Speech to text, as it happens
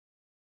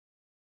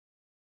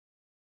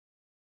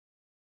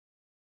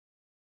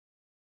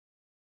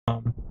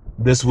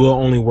This will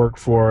only work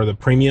for the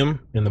premium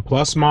and the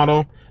plus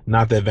model,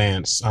 not the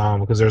advanced,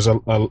 because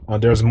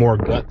there's more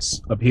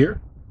guts up here.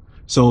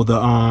 So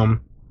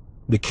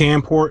the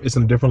cam port is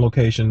in a different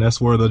location. That's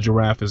where the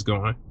Giraffe is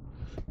going.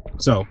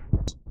 So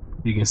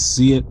you can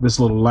see it, this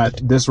little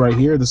this right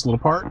here, this little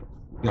part.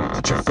 You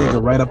put your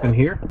finger right up in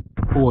here,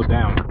 pull it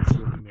down,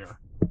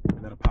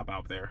 and that'll pop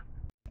out there.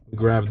 We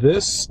grab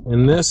this,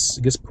 and this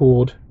gets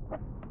pulled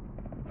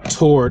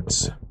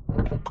towards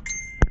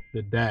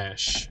the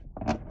dash.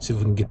 See if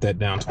we can get that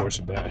down towards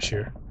the dash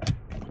here.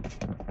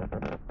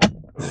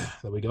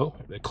 There we go.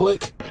 They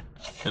click,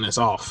 and it's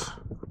off.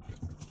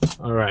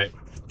 All right.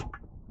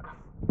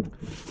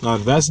 Now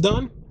if that's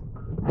done,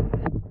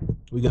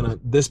 we're gonna,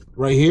 this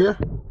right here,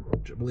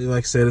 which I believe,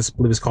 like I said, I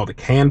believe it's called the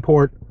CAN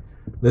port.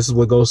 This is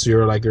what goes to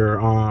your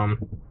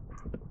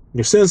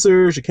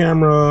sensors, your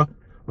camera,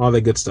 all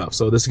that good stuff.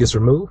 So this gets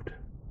removed.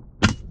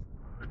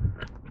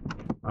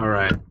 All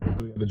right,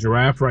 we got the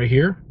Giraffe right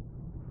here,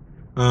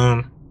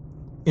 in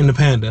the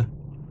Panda.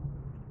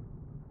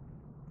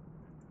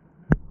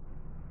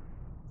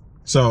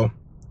 So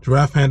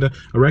Giraffe, Panda,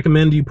 I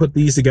recommend you put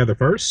these together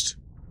first,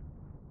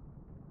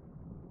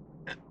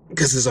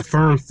 because it's a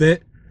firm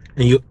fit,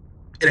 and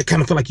it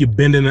kind of feel like you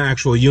bend in the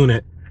actual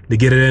unit to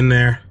get it in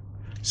there.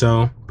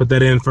 So put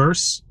that in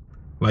first,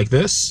 like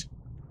this.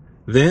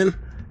 Then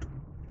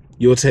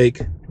you'll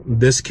take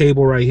this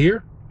cable right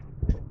here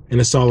and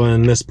install it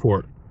in this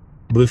port.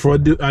 But before I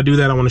do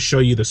that, I want to show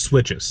you the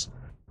switches.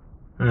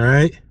 All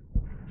right.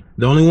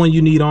 The only one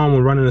you need on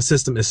when running the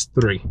system is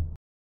 3.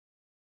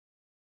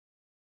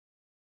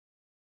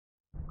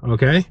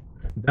 Okay.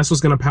 That's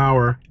what's going to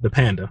power the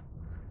Panda.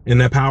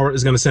 And that power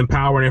is going to send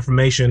power and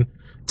information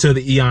to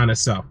the Eon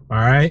itself. All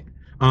right.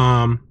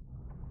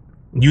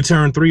 You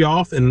turn 3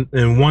 off and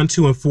 1,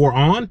 2, and 4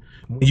 on.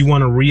 You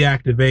want to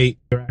reactivate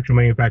your actual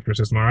manufacturer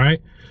system. All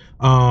right.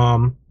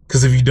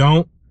 Because if you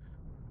don't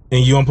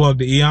and you unplug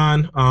the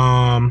Eon,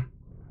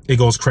 it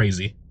goes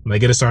crazy.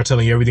 Like, it'll start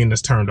telling you everything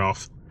that's turned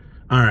off.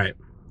 All right.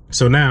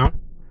 So now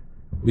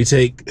we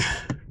take,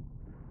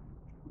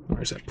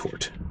 where's that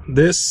port?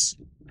 This,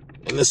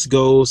 and this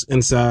goes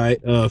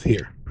inside of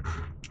here,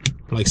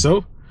 like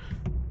so.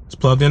 It's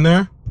plugged in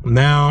there.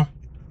 Now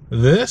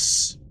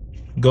this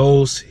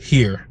goes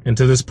here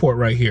into this port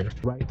right here,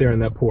 right there in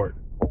that port.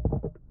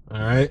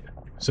 All right.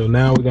 So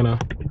now we're gonna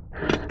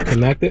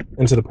connect it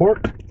into the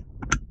port.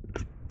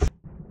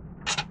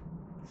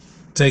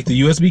 Take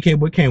the USB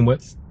cable it came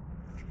with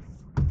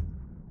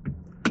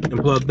and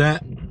plug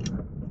that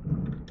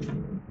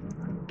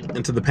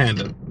into the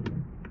Panda.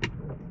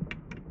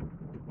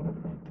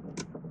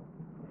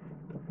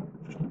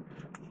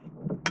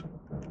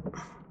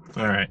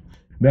 All right.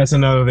 That's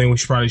another thing we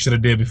probably should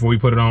have did before we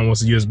put it on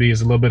was the USB.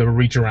 It's a little bit of a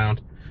reach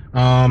around.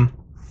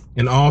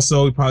 And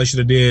also we probably should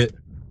have did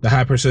the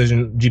high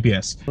precision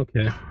GPS.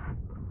 Okay.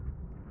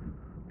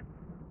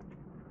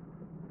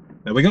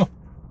 There we go.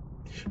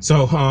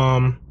 So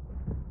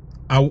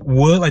I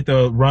would like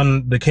to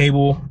run the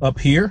cable up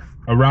here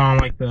around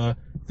like the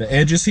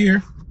edges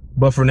here,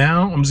 but for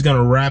now I'm just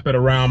gonna wrap it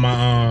around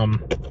my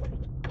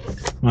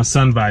my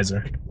sun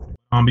visor.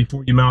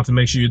 Before you mount, to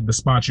make sure the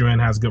spot you're in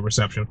has good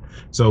reception.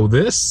 So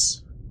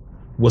this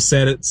will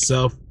set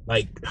itself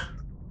like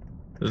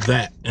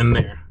that in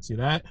there. See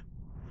that?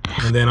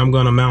 And then I'm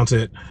gonna mount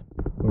it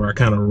where I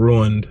kind of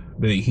ruined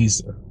the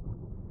adhesive.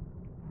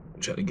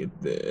 Try to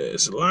get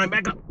this line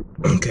back up.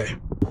 Okay.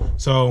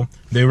 So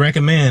they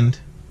recommend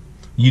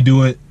you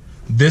do it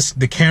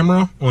the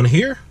camera on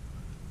here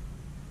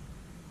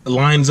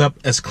lines up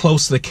as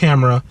close to the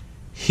camera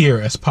here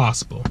as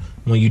possible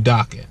when you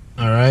dock it.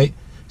 All right.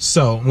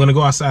 So I'm gonna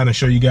go outside and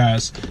show you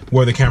guys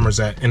where the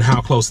camera's at and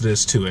how close it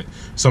is to it.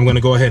 So I'm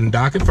gonna go ahead and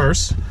dock it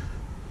first.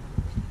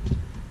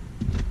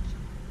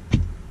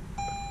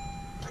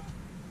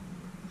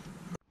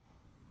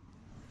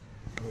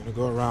 I'm gonna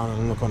go around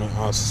and look on the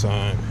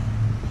outside.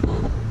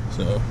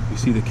 So you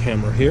see the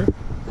camera here.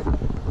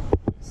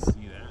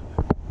 See that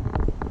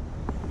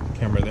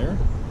camera there,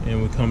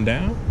 and we come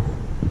down.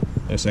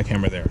 There's that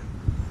camera there.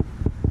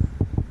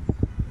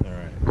 All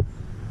right.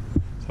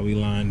 So we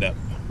lined up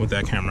with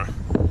that camera.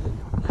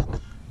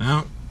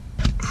 Now,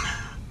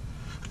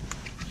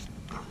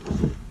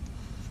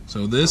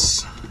 so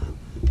this,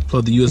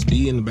 plug the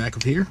USB in the back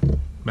of here,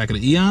 back of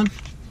the Eon,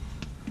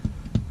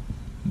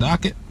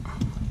 dock it.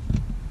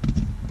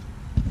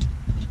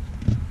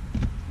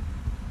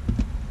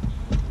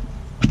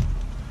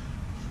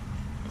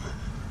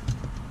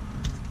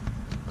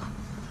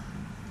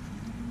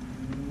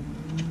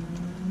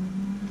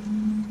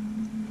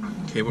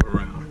 Cable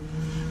around.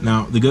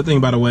 Now, the good thing,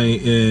 by the way,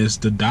 is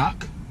the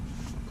dock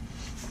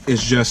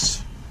is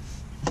just,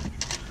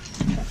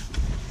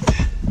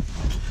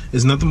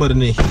 it's nothing but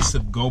an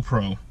adhesive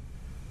GoPro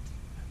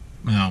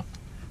mount.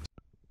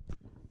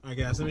 Alright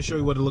guys, let me show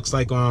you what it looks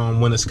like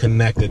when it's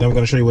connected. I'm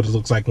going to show you what it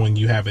looks like when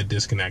you have it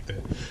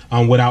disconnected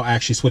without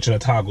actually switching the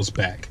toggles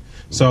back.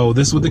 So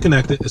this is with the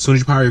connected. As soon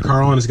as you power your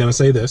car on, it's going to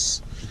say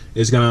this.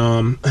 It's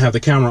going to have the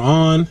camera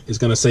on. It's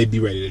going to say be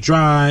ready to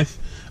drive.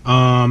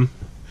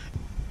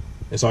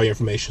 It's all your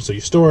information. So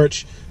your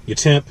storage, your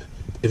temp,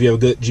 if you have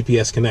a good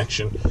GPS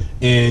connection,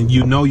 and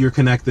you know you're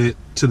connected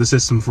to the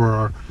system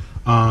for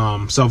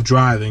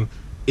self-driving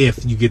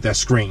if you get that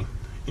screen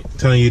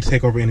telling you to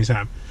take over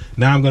anytime.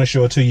 Now I'm going to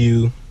show it to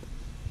you.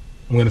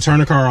 I'm going to turn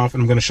the car off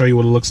and I'm going to show you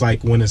what it looks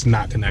like when it's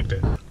not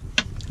connected.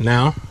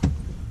 Now,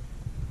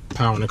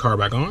 powering the car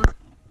back on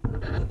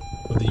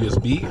with the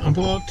USB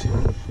unplugged,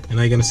 and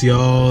now you're going to see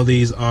all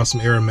these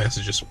awesome error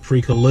messages.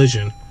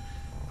 Pre-collision,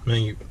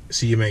 you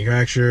see your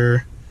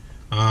manufacturer.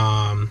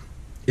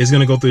 It's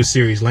going to go through a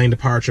series, lane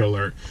departure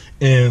alert,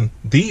 and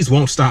these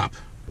won't stop.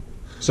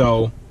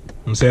 So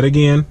I'm going to say it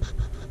again.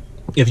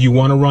 If you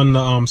want to run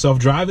the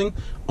self-driving,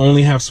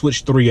 only have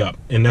switch 3 up,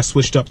 and that's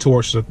switched up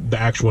towards the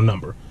actual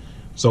number.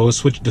 So it's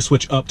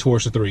switch up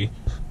towards the 3.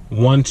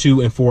 1,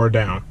 2, and 4 are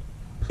down.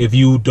 If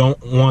you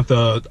don't want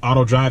the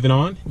auto driving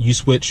on, you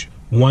switch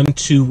 1,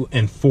 2,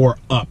 and 4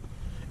 up,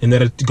 and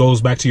then it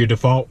goes back to your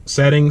default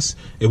settings.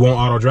 It won't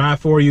auto drive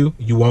for you.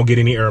 You won't get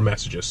any error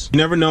messages. You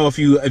never know if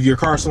your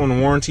car's still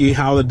on warranty,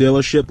 how the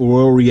dealership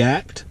will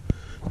react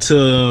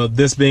to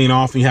this being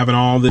off and you having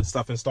all this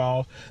stuff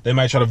installed. They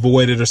might try to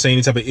avoid it or say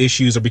any type of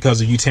issues or because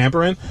of you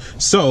tampering.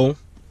 So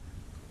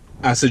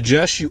I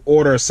suggest you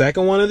order a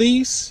second one of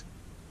these.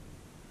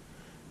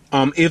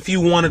 If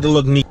you wanted to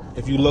look neat,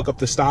 if you look up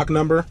the stock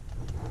number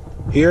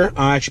here,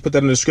 I actually put that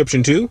in the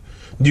description too.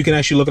 You can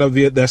actually look it up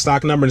via that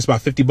stock number, and it's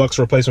about 50 bucks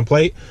for a replacement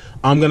plate.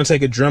 I'm gonna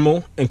take a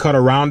Dremel and cut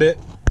around it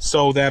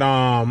so that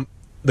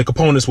the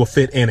components will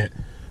fit in it.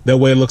 That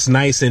way it looks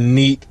nice and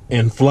neat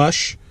and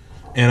flush.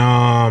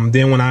 And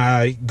then when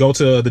I go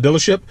to the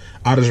dealership,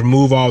 I'll just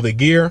remove all the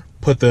gear,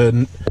 put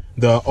the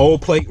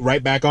old plate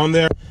right back on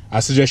there. I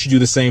suggest you do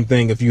the same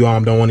thing if you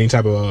don't want any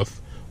type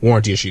of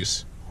warranty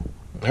issues.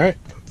 All right,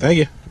 thank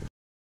you.